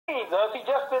He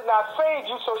just did not save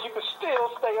you so you could still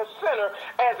stay a sinner,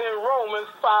 as in Romans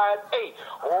 5:8.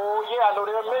 Oh, yeah, I know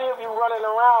there are many of you running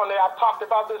around there. I've talked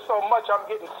about this so much, I'm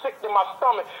getting sick in my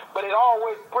stomach, but it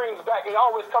always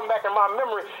comes back in my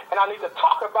memory, and I need to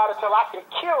talk about it till I can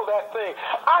kill that thing.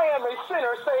 I am a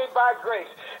sinner saved by grace.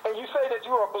 And you say that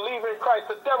you are a believer in Christ.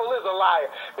 The devil is a liar,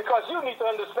 because you need to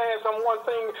understand one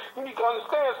thing. You need to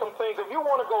understand some things. If you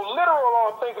want to go literal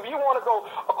on things, if you want to go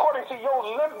according to your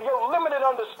limited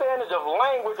understanding of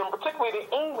language, and particularly the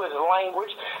English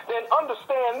language, then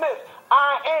understand this.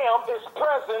 I am is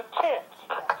present tense.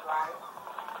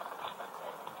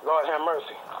 Lord have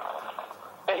mercy.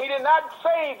 And he did not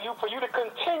save you for you to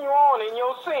continue on in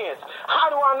your sins. How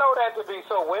do I know that to be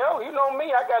so? Well, you know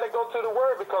me, I got to go to the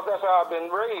word, because that's how I've been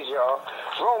raised, y'all.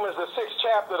 Romans, the 6th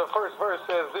chapter, the 1st verse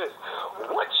says this.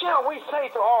 What shall we say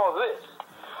to all this?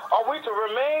 Are we to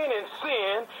remain in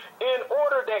sin in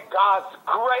order that God's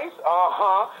grace,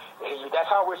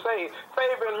 that's how we're saved,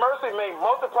 favor and mercy may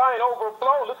multiply and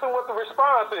overflow? Listen what the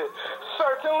response is.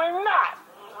 Certainly not.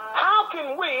 How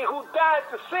can we who died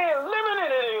to sin live in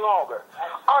it any longer?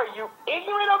 Are you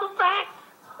ignorant of the fact?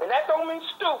 And that don't mean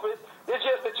stupid. It's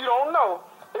just that you don't know.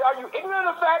 Are you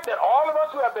ignorant of the fact that all of us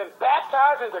who have been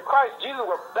baptized into Christ Jesus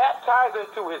were baptized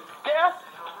into his death?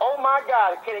 Oh my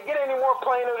God, can it get any more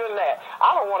plainer than that?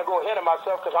 I don't want to go ahead of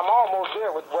myself, because I'm almost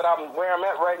there with where I'm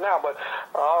at right now, but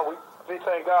we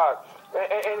thank God.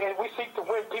 And we seek to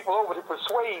win people over, to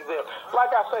persuade them. Like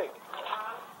I say,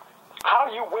 how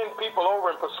do you win people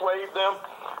over and persuade them?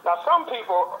 Now, some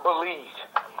people believe,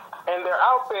 and they're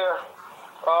out there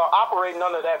operating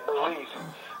under that belief,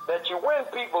 that you win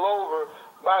people over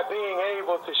by being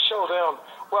able to show them,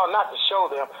 well, not to show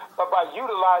them, but by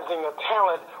utilizing the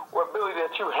talent or ability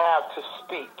that you have to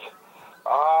speak.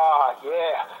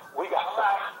 Yeah, we got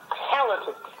some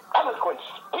talented, eloquent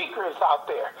speakers out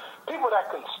there. People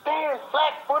that can stand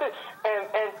flat-footed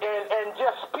and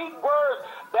just speak words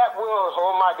that will,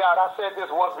 oh my God, I said this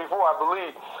once before, I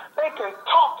believe. They can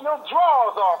talk your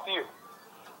drawers off you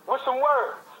with some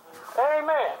words.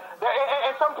 Amen.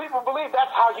 And some people believe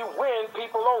that's how you win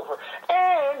people over.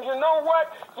 And you know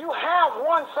what? You have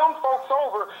won some folks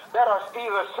over that are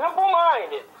either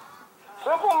simple-minded,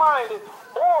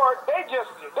 or they're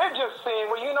just saying,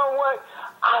 well, you know what?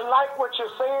 I like what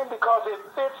you're saying because it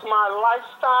fits my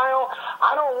lifestyle.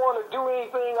 I don't want to do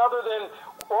anything other than,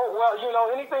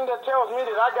 anything that tells me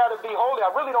that I got to be holy.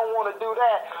 I really don't want to do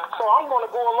that. So I'm going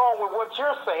to go along with what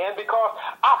you're saying because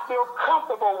I feel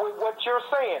comfortable with what you're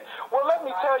saying. Well, let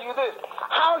me tell you this.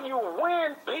 How you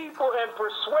win people and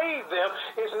persuade them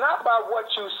is not by what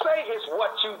you say, it's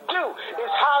what you do.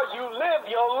 It's how you live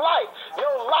your life.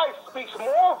 Your life speaks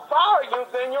more volume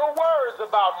than your words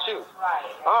about you.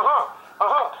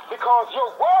 Because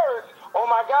your words, oh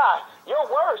my God, your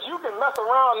words, you can mess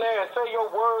around there and say your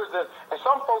words, and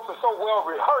some folks are so well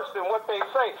rehearsed in what they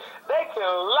say, they can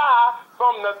lie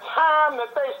from the time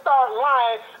that they start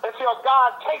lying until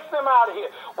God takes them out of here.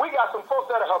 We got some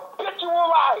folks that are habitual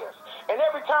liars, and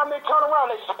every time they turn around,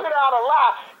 they spit out a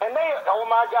lie, and oh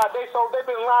my God, they've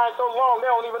been lying so long, they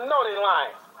don't even know they're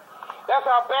lying. That's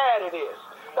how bad it is.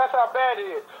 That's how bad it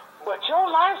is. But your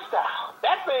lifestyle,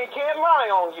 that thing can't lie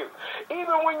on you.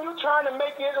 Even when you're trying to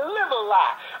make it live a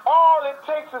lie, all it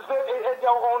takes is that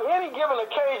on any given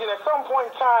occasion, at some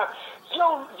point in time,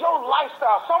 your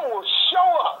lifestyle, something will show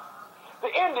up to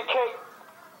indicate,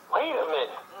 wait a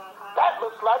minute, that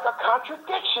looks like a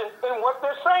contradiction in what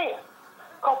they're saying.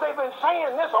 Because they've been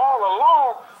saying this all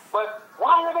along, but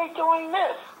why are they doing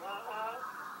this?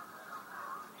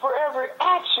 For every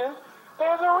action,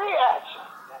 there's a reaction.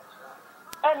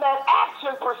 And that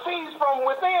action proceeds from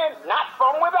within, not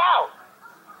from without.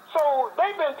 So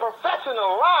they've been professing a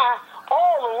lie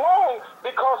all along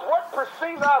because what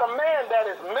proceeds out of man that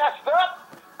is messed up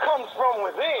comes from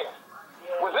within.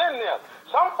 Within them.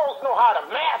 Some folks know how to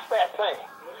mask that thing.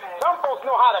 Some folks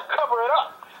know how to cover it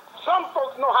up. Some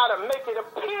folks know how to make it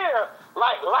appear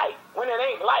like light when it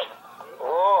ain't light.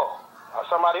 Oh,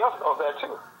 somebody else knows that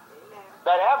too.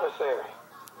 That adversary.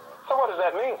 So what does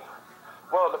that mean?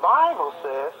 Well, the Bible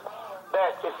says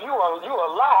that if you are a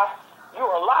liar,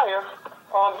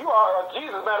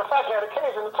 Jesus, matter of fact, had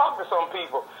occasion to talk to some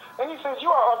people. And he says, you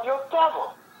are of your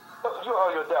devil. You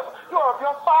are your devil. You are of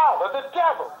your father, the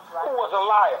devil, who was a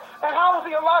liar. And how was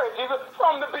he a liar, Jesus?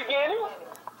 From the beginning.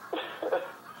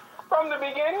 From the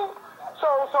beginning. So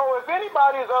if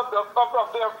anybody is of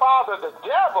their father, the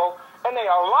devil, and they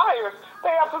are liars, they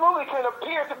absolutely can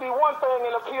appear to be one thing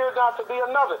and appear not to be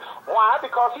another. Why?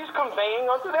 Because he's conveying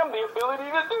unto them the ability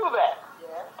to do that.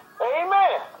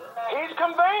 Amen. He's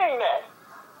conveying that.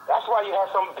 That's why you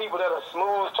have some people that are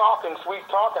smooth talking, sweet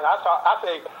talking. I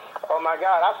say Oh, my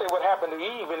God. I say what happened to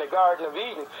Eve in the Garden of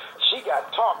Eden. She got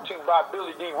talked to by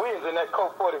Billy D. Williams in that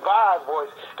Colt 45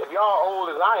 voice. If y'all old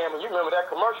as I am, and you remember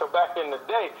that commercial back in the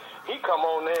day, he come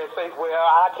on there and say, well,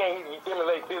 I can't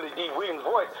emulate Billy D. Williams'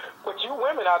 voice. But you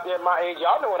women out there my age,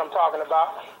 y'all know what I'm talking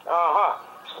about.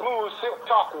 Smooth, silk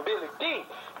talking Billy D.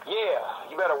 Yeah,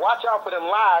 you better watch out for them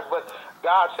lies. But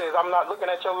God says, I'm not looking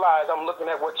at your lies. I'm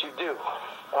looking at what you do.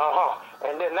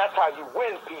 And then that's how you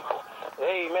win people.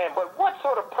 Amen. But what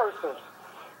sort of persons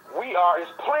we are is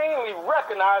plainly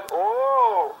recognized.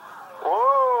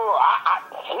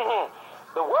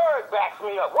 The word backs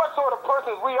me up. What sort of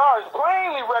persons we are is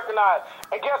plainly recognized.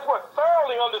 And guess what?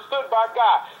 Thoroughly understood by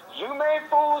God. You may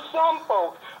fool some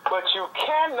folks, but you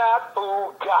cannot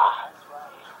fool God.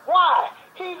 Why?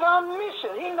 He's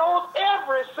omniscient. He knows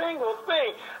every single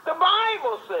thing. The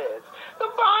Bible says, the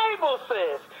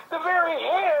very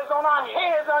hairs on our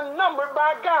heads are numbered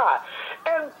by God.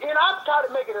 And I've tried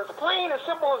to make it as plain and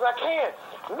simple as I can.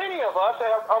 Many of us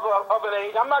of an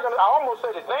age, I almost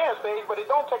said advanced age, but it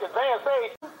don't take advanced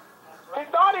age. He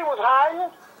thought he was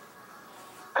hiding,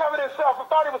 covered himself. He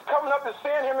thought he was covering up his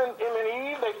sin, him and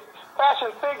Eve. They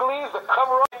fashioned fig leaves to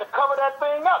cover that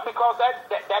thing up because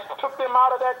that took them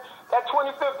out of that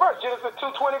 25th verse, Genesis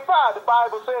 2:25. The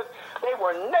Bible says they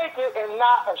were naked and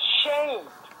not ashamed.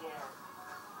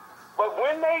 But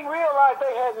when they realized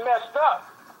they had messed up,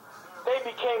 they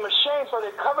became ashamed, so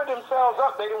they covered themselves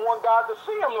up. They didn't want God to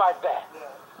see them like that.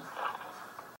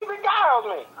 He beguiled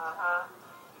me.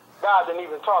 God didn't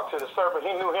even talk to the serpent.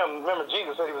 He knew him. Remember,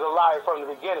 Jesus said he was a liar from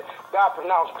the beginning. God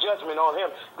pronounced judgment on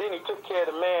him. Then he took care of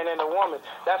the man and the woman.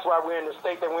 That's why we're in the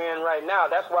state that we're in right now.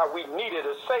 That's why we needed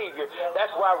a Savior.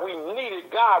 That's why we needed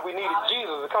God. We needed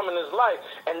Jesus to come in his life.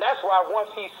 And that's why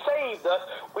once he saved us,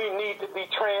 we need to be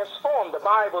transformed. The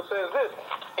Bible says this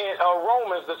in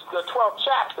Romans, the 12th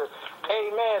chapter.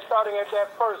 Amen. Starting at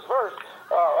that first verse.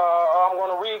 I'm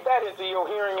going to read that into your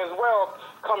hearing as well,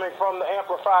 coming from the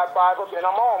Amplified Bible, and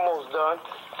I'm almost done.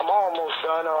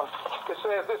 It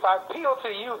says this: I appeal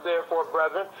to you, therefore,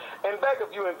 brethren, and beg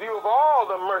of you, in view of all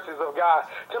the mercies of God,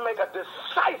 to make a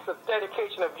decisive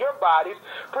dedication of your bodies,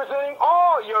 presenting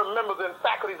all your members and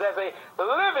faculties as a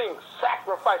living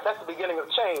sacrifice. That's the beginning of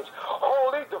change.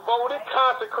 Holy, devoted,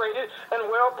 consecrated,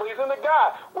 and well-pleasing to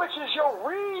God, which is your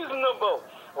reasonable,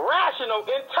 rational,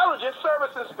 intelligent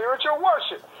service and spiritual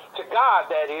worship. To God,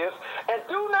 that is. And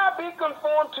do not be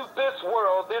conformed to this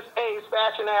world, this age,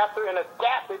 fashioned after and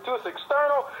adapted to its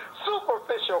external,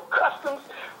 superficial customs,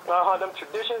 them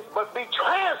traditions, but be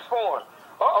transformed.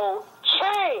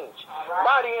 Change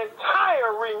by the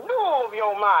entire renewal of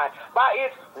your mind, by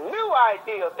its new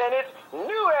ideas and its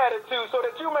new attitude, so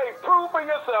that you may prove for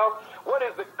yourself what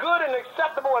is the good and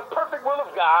acceptable and perfect will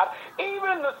of God,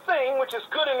 even the thing which is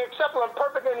good and acceptable and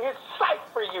perfect in his sight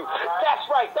for you. That's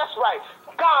right.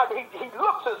 God, he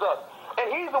looks at us,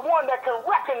 and he's the one that can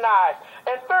recognize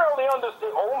and thoroughly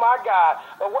understand. Oh, my God,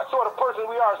 what sort of person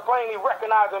we are is plainly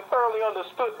recognized and thoroughly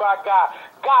understood by God.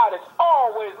 God is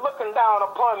always looking down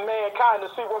upon mankind to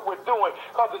see what we're doing,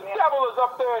 because the devil is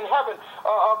up there in heaven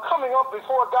coming up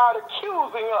before God,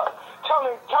 accusing us,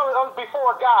 telling us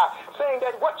before God, saying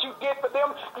that what you did for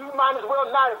them, you might as well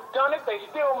not have done it. They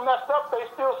still messed up. They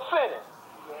still sinning.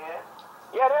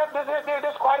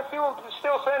 There's quite a few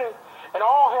still sinning. And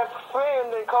all have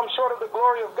sinned and come short of the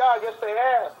glory of God. Yes, they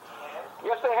have.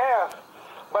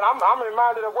 But I'm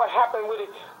reminded of what happened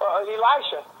with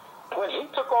Elisha when he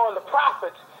took on the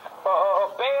prophets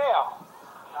of Baal.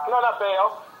 No, not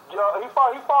Baal. He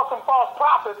fought some false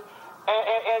prophets,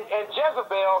 and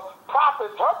Jezebel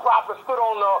prophets. Her prophets stood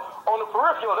on the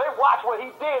peripheral. They watched what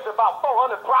he did to about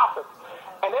 400 prophets,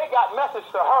 and they got message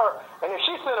to her. And if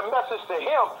she sent a message to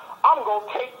him, I'm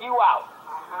gonna take you out.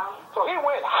 So he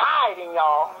went hiding,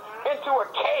 y'all, into a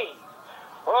cave.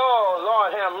 Oh,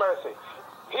 Lord have mercy.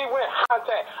 He went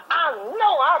hiding. I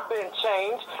know I've been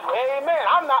changed. Amen.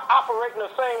 I'm not operating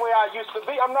the same way I used to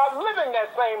be. I'm not living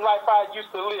that same life I used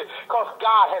to live, because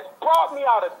God has brought me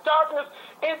out of darkness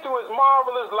into his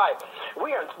marvelous light.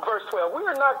 We are, verse 12, we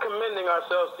are not commending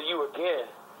ourselves to you again,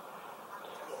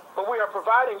 but we are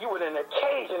providing you with an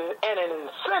occasion and an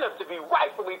incentive to be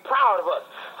rightfully proud of us,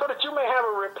 so that you may have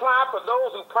a reply for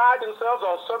those who pride themselves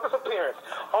on surface appearance,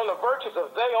 on the virtues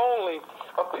of they only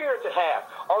appear to have,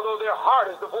 although their heart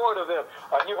is devoid of them.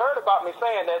 You heard about me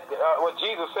saying that what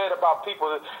Jesus said about people,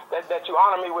 that you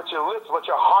honor me with your lips, but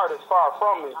your heart is far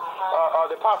from me.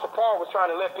 The Apostle Paul was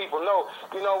trying to let people know,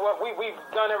 you know what, we've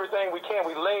done everything we can.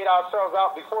 We laid ourselves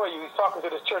out before you. He's talking to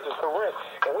this church of Corinth,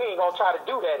 and we ain't going to try to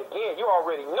do that again. You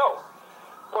already know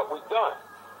what we've done.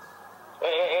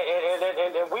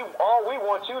 And all we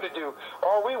want you to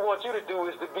do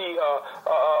is to be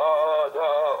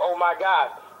my God,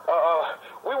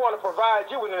 we want to provide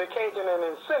you with an occasion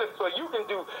and incentive so you can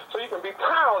be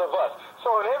proud of us.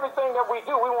 So in everything that we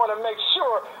do, we want to make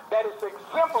sure that it's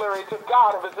exemplary to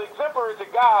God. If it's exemplary to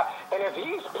God, and if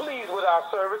He's pleased with our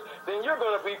service, then you're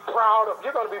going to be proud and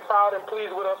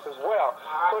pleased with us as well,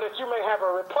 so that you may have a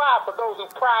reply for those who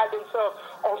pride themselves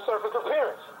on surface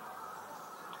appearance.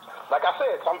 Like I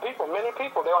said, many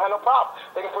people, they don't have no problem.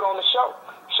 They can put on the show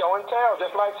and tell,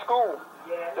 just like school,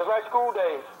 just like school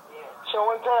days.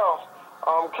 Show and tell.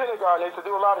 Kindergarten, they used to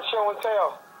do a lot of show and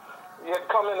tell. You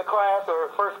come into class, or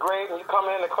first grade, and you come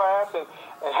into class and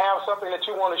have something that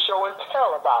you want to show and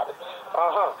tell about it.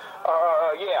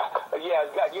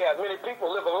 Many people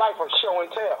live a life of show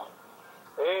and tell.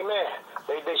 Amen.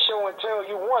 They show and tell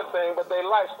you one thing, but their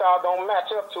lifestyle don't match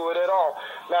up to it at all.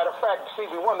 Matter of fact,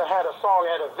 Stevie Wonder had a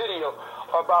video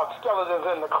about skeletons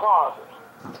in the closet.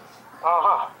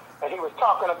 And he was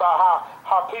talking about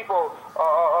how people,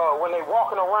 when they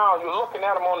walking around, you're looking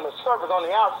at them on the surface, on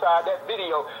the outside. That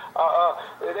video,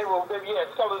 they had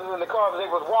skeletons in the closet. They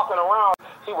was walking around.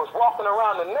 He was walking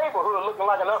around the neighborhood looking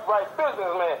like an upright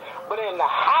businessman, but in the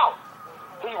house,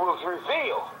 he was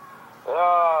revealed.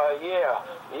 God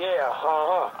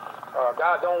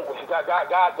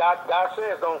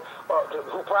says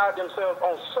who pride themselves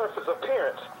on surface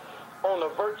appearance, on the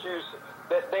virtues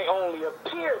that they only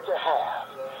appear to have.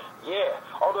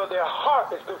 Although their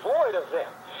heart is devoid of them.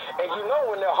 And you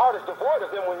know when their heart is devoid of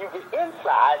them, when you get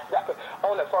inside,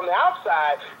 from the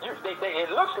outside, it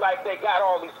looks like they got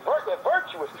all these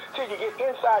virtuous, till you get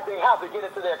inside their house to get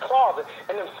into their closet,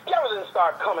 and them skeletons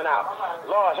start coming out.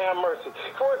 Lord have mercy.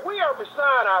 For if we are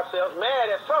beside ourselves, mad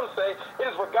as some say,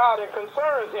 it is for God and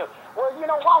concerns Him. Well, you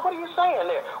know, what are you saying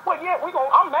there? Well,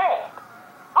 I'm mad.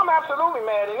 I'm absolutely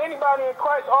mad, and anybody in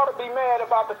Christ ought to be mad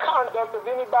about the conduct of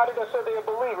anybody that said they're a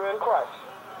believer in Christ.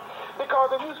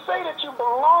 Because if you say that you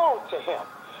belong to Him,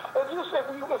 if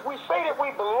we say that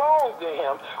we belong to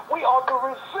Him, we ought to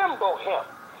resemble Him.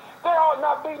 There ought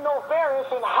not be no variance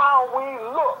in how we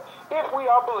look if we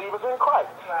are believers in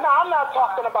Christ. Now, I'm not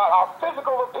talking about our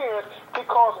physical appearance,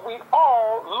 because we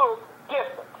all look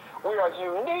different. We are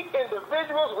unique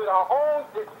individuals with our own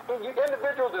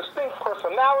individual distinct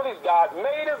personalities. God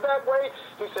made us that way.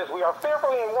 He says we are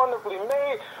fearfully and wonderfully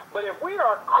made. But if we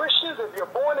are Christians, if you're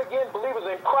born again believers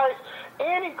in Christ,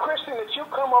 any Christian that you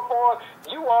come up on,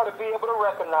 you ought to be able to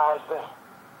recognize them.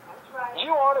 That's right.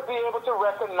 You ought to be able to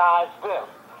recognize them.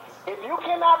 If you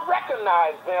cannot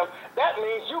recognize them, that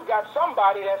means you got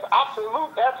somebody that's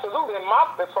absolutely,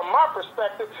 from my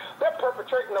perspective, they're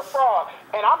perpetrating a fraud.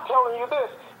 And I'm telling you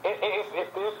this,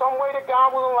 if there's some way that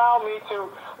God will allow me to,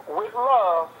 with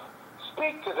love,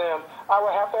 speak to them, I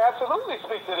will have to absolutely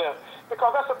speak to them.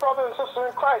 Because that's a brother and sister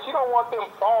in Christ. You don't want them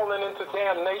falling into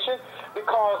damnation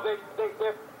because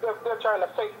they're trying to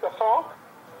fake the funk.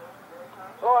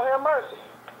 Lord have mercy.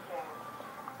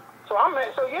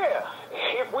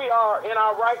 If we are in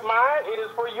our right mind, it is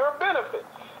for your benefit.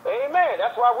 Amen.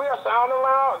 That's why we are sound the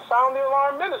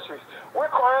alarm ministries.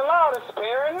 We're crying loud and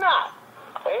sparing not.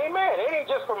 Amen. It ain't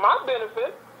just for my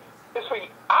benefit. It's for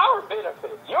our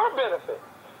benefit, your benefit,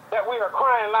 that we are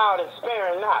crying loud and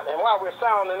sparing not. And while we're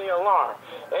sounding the alarm.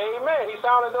 Amen. He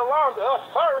sounded the alarm to us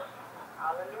first.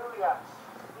 Hallelujah.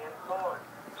 Yes, Lord.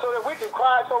 So that we can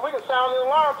cry, so we can sound the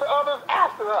alarm to others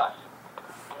after us.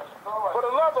 For the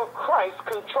love of Christ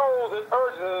controls and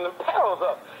urges and impels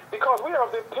us, because we are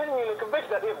of the opinion and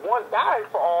conviction that if one died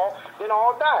for all, then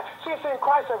all die. See, it's in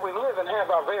Christ that we live and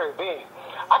have our very being.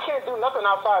 I can't do nothing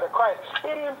outside of Christ.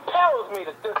 It impels me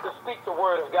to speak the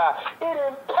word of God. It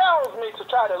impels me to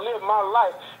try to live my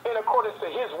life in accordance to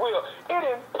His will. It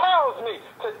impels me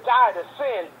to die to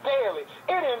sin daily.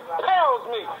 It impels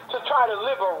me to try to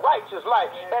live a righteous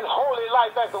life and holy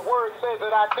life as the word says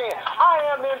that I can. I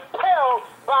am impelled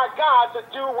by God to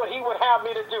do what He would have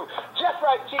me to do. Just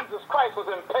like Jesus Christ was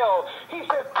impelled. He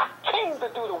said, I came to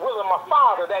do the will of my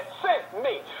Father that sent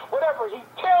me. Whatever He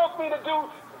tells me to do,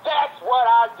 that's what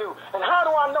I do. And how do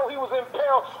I know He was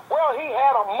impelled? Well, He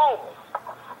had a moment.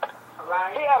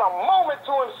 Right. He had a moment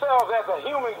to Himself as a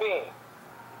human being.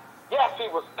 Yes, He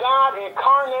was God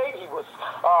incarnate. He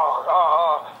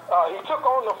took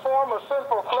on the form of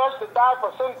sinful flesh to die for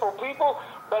sinful people.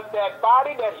 But that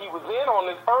body that He was in on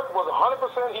this earth was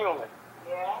 100% human.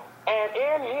 Yeah. And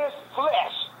in His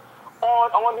flesh,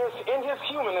 in His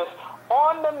humanness,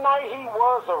 on the night He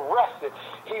was arrested,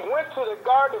 He went to the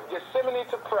Garden of Gethsemane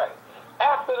to pray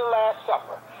after the Last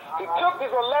Supper. He took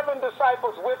His 11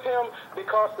 disciples with Him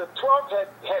because the 12th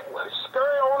had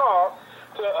scurried on off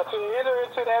to enter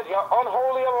into that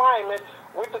unholy alignment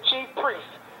with the chief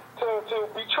priest to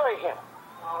betray Him.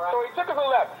 Right. So He took His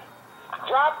 11,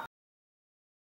 dropped